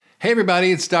Hey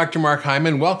everybody, it's Dr. Mark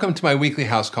Hyman. Welcome to my weekly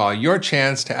house call, your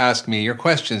chance to ask me your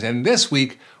questions. And this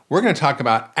week, we're going to talk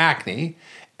about acne,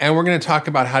 and we're going to talk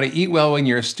about how to eat well when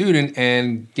you're a student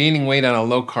and gaining weight on a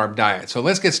low-carb diet. So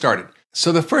let's get started.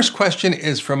 So the first question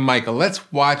is from Michael.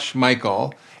 Let's watch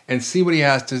Michael and see what he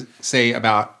has to say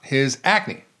about his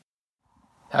acne.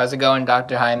 How's it going,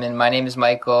 Dr. Hyman? My name is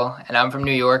Michael, and I'm from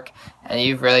New York, and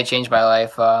you've really changed my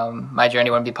life. My journey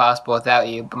wouldn't be possible without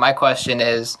you. But my question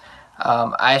is,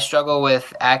 I struggle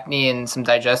with acne and some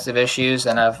digestive issues,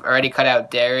 and I've already cut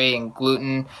out dairy and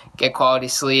gluten, get quality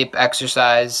sleep,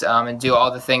 exercise, and do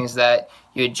all the things that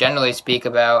you would generally speak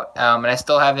about. And I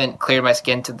still haven't cleared my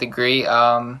skin to the degree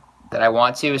that I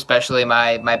want to, especially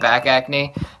my back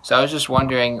acne. So I was just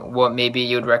wondering what maybe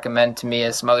you would recommend to me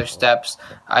as some other steps.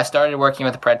 I started working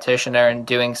with a practitioner and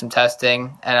doing some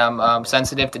testing, and I'm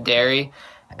sensitive to dairy,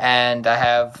 and I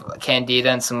have candida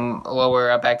and some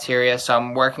lower bacteria, so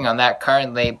I'm working on that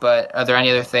currently. But are there any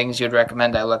other things you'd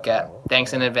recommend I look at?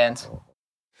 Thanks in advance.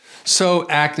 So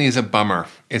acne is a bummer.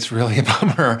 It's really a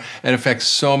bummer. It affects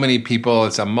so many people.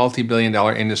 It's a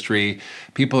multi-billion-dollar industry.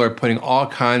 People are putting all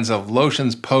kinds of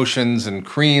lotions, potions, and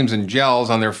creams and gels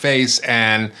on their face,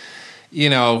 and,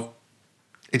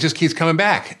 it just keeps coming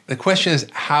back. The question is,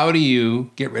 how do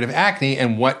you get rid of acne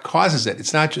and what causes it?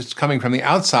 It's not just coming from the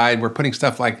outside. We're putting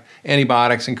stuff like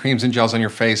antibiotics and creams and gels on your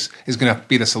face is going to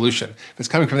be the solution. If it's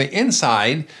coming from the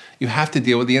inside, you have to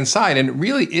deal with the inside. And it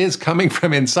really is coming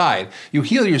from inside. You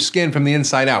heal your skin from the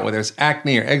inside out, whether it's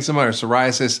acne or eczema or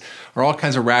psoriasis or all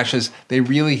kinds of rashes, they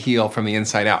really heal from the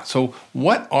inside out. So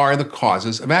what are the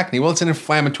causes of acne? Well, it's an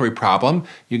inflammatory problem.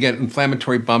 You get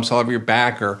inflammatory bumps all over your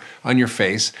back or on your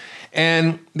face.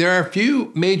 And there are a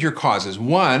few major causes.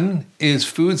 One is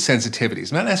food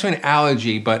sensitivities, not necessarily an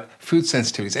allergy, but food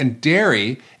sensitivities. And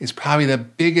dairy is probably the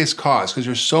biggest cause because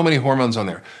there's so many hormones on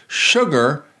there.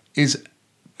 Sugar is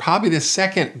probably the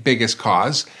second biggest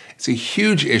cause. It's a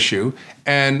huge issue.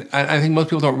 And I think most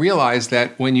people don't realize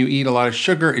that when you eat a lot of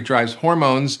sugar, it drives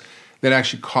hormones that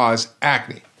actually cause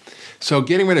acne. So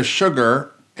getting rid of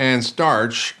sugar and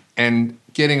starch and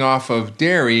getting off of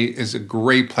dairy is a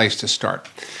great place to start.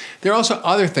 There are also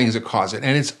other things that cause it,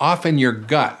 and it's often your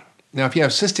gut. Now, if you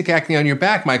have cystic acne on your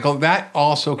back, Michael, that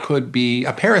also could be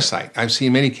a parasite. I've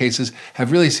seen many cases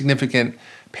have really significant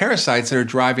parasites that are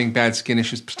driving bad skin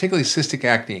issues, particularly cystic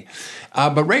acne.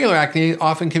 But regular acne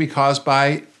often can be caused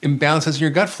by imbalances in your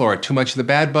gut flora, too much of the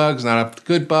bad bugs, not enough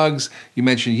good bugs. You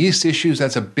mentioned yeast issues.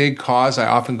 That's a big cause. I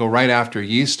often go right after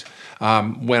yeast.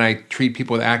 When I treat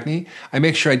people with acne, I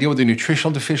make sure I deal with the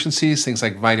nutritional deficiencies, things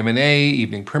like vitamin A,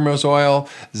 evening primrose oil,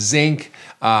 zinc,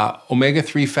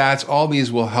 omega-3 fats. All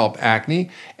these will help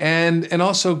acne. And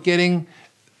also getting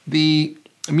the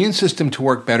immune system to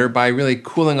work better by really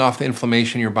cooling off the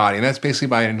inflammation in your body. And that's basically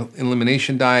by an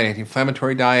elimination diet,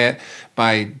 anti-inflammatory diet,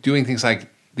 by doing things like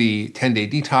the 10-day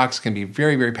detox can be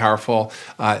very, very powerful.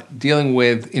 Dealing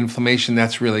with inflammation,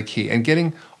 that's really key. And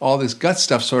getting all this gut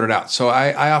stuff sorted out. So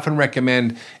I often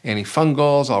recommend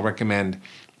antifungals. I'll recommend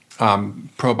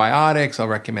probiotics. I'll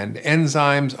recommend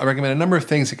enzymes. I'll recommend a number of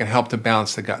things that can help to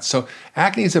balance the gut. So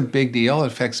acne is a big deal. It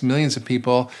affects millions of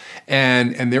people.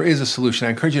 And there is a solution. I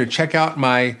encourage you to check out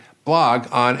my blog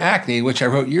on acne, which I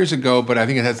wrote years ago, but I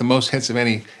think it has the most hits of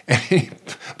any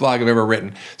blog I've ever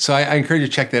written. So I encourage you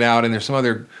to check that out, and there's some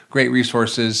other great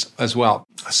resources as well.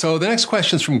 So the next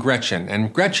question is from Gretchen,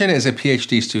 and Gretchen is a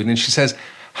PhD student, and she says,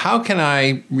 how can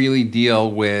I really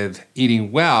deal with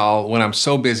eating well when I'm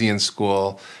so busy in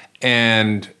school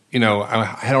and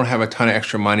I don't have a ton of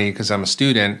extra money because I'm a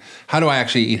student? How do I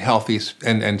actually eat healthy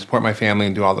and support my family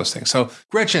and do all those things? So,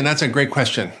 Gretchen, that's a great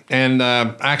question. And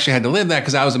I actually had to live that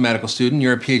because I was a medical student.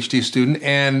 You're a PhD student.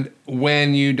 And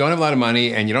when you don't have a lot of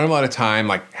money and you don't have a lot of time,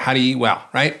 like, how do you eat well,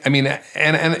 right? I mean,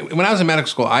 and when I was in medical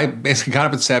school, I basically got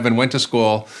up at 7, went to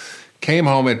school, came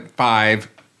home at 5,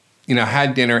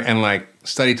 had dinner and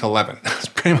studied till 11. That's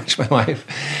pretty much my life.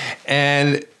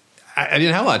 And I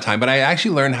didn't have a lot of time, but I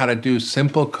actually learned how to do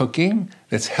simple cooking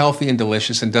that's healthy and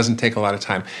delicious and doesn't take a lot of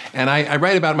time. And I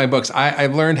write about in my books.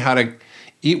 I've learned how to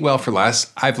eat well for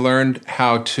less. I've learned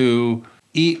how to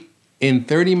eat in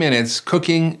 30 minutes,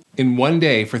 cooking in one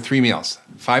day for 3 meals.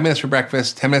 5 minutes for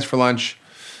breakfast, 10 minutes for lunch,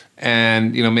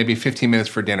 and maybe 15 minutes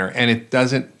for dinner. And it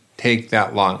doesn't take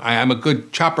that long. I'm a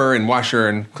good chopper and washer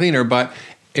and cleaner, but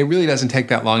it really doesn't take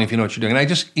that long if you know what you're doing. And I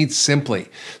just eat simply.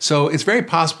 So it's very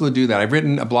possible to do that. I've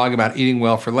written a blog about eating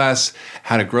well for less,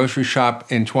 how to grocery shop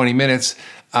in 20 minutes,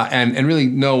 and really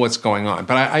know what's going on.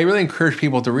 But I really encourage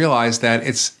people to realize that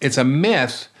it's a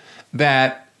myth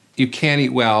that you can't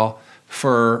eat well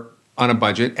for on a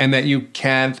budget and that you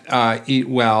can't eat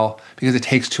well because it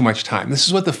takes too much time. This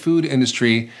is what the food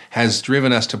industry has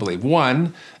driven us to believe.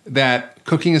 One, that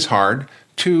cooking is hard.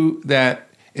 Two, that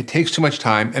it takes too much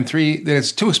time. And three, that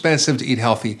it's too expensive to eat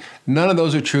healthy. None of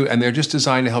those are true, and they're just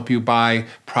designed to help you buy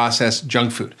processed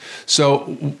junk food.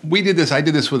 So we did this. I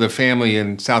did this with a family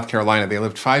in South Carolina. They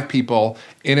lived 5 people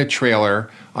in a trailer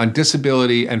on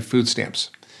disability and food stamps.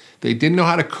 They didn't know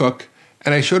how to cook,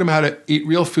 and I showed them how to eat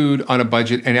real food on a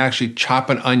budget and actually chop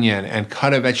an onion and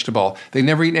cut a vegetable. They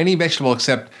never eat any vegetable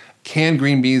except canned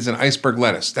green beans and iceberg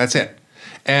lettuce. That's it.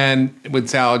 And with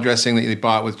salad dressing that they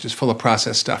bought was just full of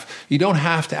processed stuff. You don't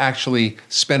have to actually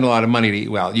spend a lot of money to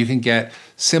eat well. You can get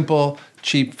simple,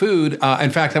 cheap food. In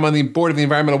fact, I'm on the board of the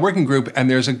Environmental Working Group, and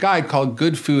there's a guide called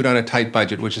Good Food on a Tight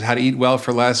Budget, which is how to eat well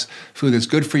for less, food that's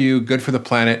good for you, good for the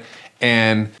planet,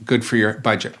 and good for your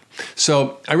budget.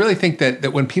 So I really think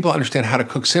that when people understand how to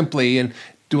cook simply and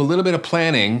do a little bit of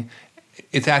planning,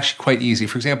 it's actually quite easy.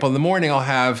 For example, in the morning, I'll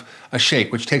have a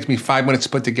shake, which takes me 5 minutes to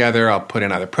put together. I'll put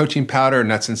in either protein powder,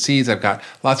 nuts and seeds. I've got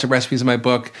lots of recipes in my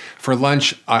book. For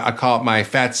lunch, I call it my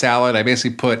fat salad. I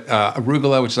basically put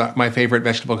arugula, which is my favorite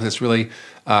vegetable because it's really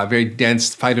very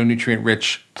dense,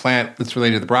 phytonutrient-rich plant that's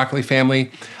related to the broccoli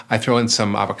family. I throw in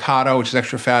some avocado, which is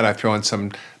extra fat. I throw in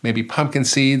some maybe pumpkin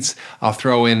seeds. I'll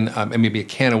throw in maybe a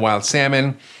can of wild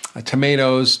salmon,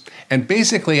 tomatoes. And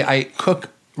basically, I cook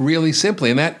really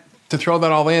simply. And to throw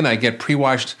that all in, I get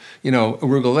pre-washed,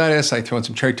 arugula lettuce. I throw in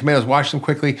some cherry tomatoes, wash them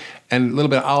quickly, and a little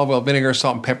bit of olive oil, vinegar,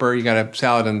 salt, and pepper. You got a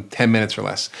salad in 10 minutes or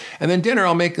less. And then dinner,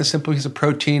 I'll make a simple piece of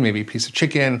protein, maybe a piece of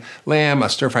chicken, lamb. I'll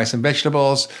stir fry some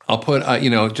vegetables. I'll put,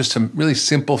 just some really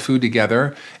simple food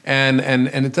together, and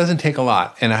it doesn't take a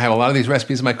lot. And I have a lot of these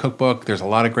recipes in my cookbook. There's a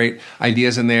lot of great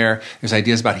ideas in there. There's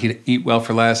ideas about how to eat well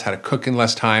for less, how to cook in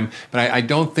less time. But I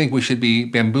don't think we should be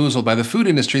bamboozled by the food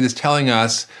industry that's telling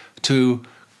us to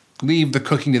leave the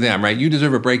cooking to them, right? You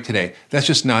deserve a break today. That's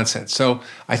just nonsense. So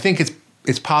I think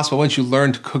it's possible once you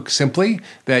learn to cook simply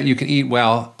that you can eat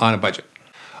well on a budget.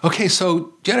 Okay,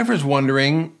 so Jennifer's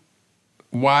wondering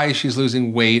why she's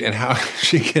losing weight and how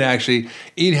she can actually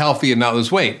eat healthy and not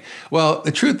lose weight. Well,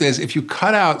 the truth is, if you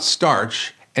cut out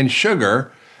starch and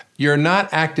sugar, you're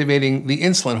not activating the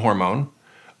insulin hormone,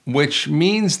 which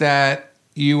means that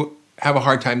you have a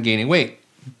hard time gaining weight.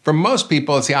 For most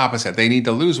people, it's the opposite. They need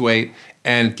to lose weight,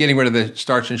 and getting rid of the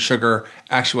starch and sugar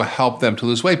actually will help them to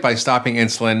lose weight by stopping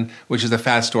insulin, which is the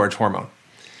fat storage hormone.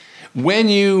 When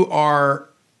you are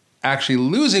actually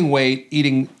losing weight,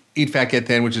 eating Eat Fat, Get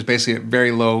Thin, which is basically a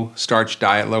very low starch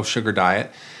diet, low sugar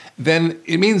diet, then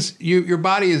it means your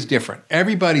body is different.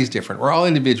 Everybody's different. We're all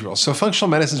individuals. So functional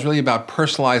medicine is really about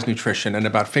personalized nutrition and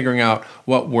about figuring out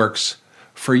what works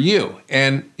for you.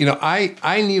 And,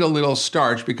 I need a little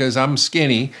starch because I'm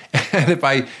skinny. And if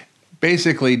I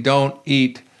basically don't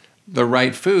eat the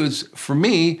right foods, for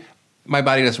me, my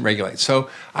body doesn't regulate. So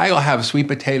I'll have sweet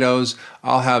potatoes.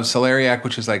 I'll have celeriac,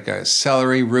 which is like a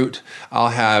celery root. I'll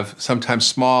have sometimes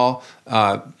small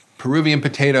Peruvian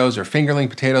potatoes or fingerling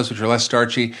potatoes, which are less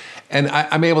starchy. And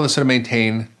I'm able to sort of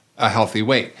maintain a healthy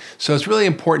weight. So it's really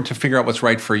important to figure out what's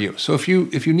right for you. So if you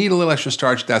need a little extra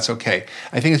starch, that's okay.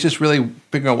 I think it's just really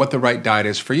figuring out what the right diet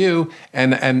is for you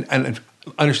and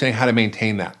understanding how to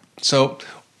maintain that. So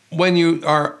when you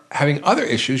are having other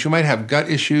issues, you might have gut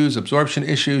issues, absorption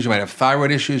issues, you might have thyroid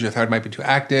issues, your thyroid might be too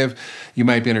active, you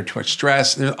might be under too much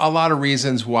stress. There's a lot of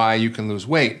reasons why you can lose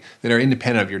weight that are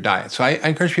independent of your diet. So I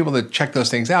encourage people to check those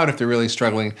things out if they're really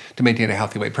struggling to maintain a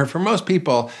healthy weight. But for most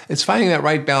people, it's finding that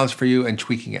right balance for you and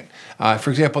tweaking it. For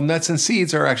example, nuts and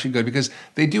seeds are actually good because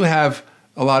they do have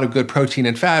a lot of good protein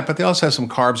and fat, but they also have some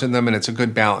carbs in them, and it's a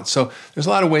good balance. So there's a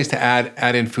lot of ways to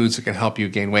add in foods that can help you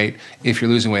gain weight if you're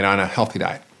losing weight on a healthy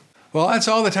diet. Well, that's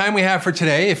all the time we have for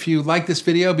today. If you like this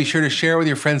video, be sure to share with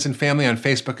your friends and family on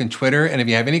Facebook and Twitter. And if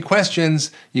you have any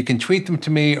questions, you can tweet them to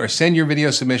me or send your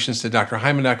video submissions to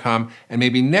drhyman.com. And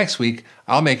maybe next week,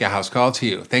 I'll make a house call to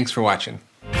you. Thanks for watching.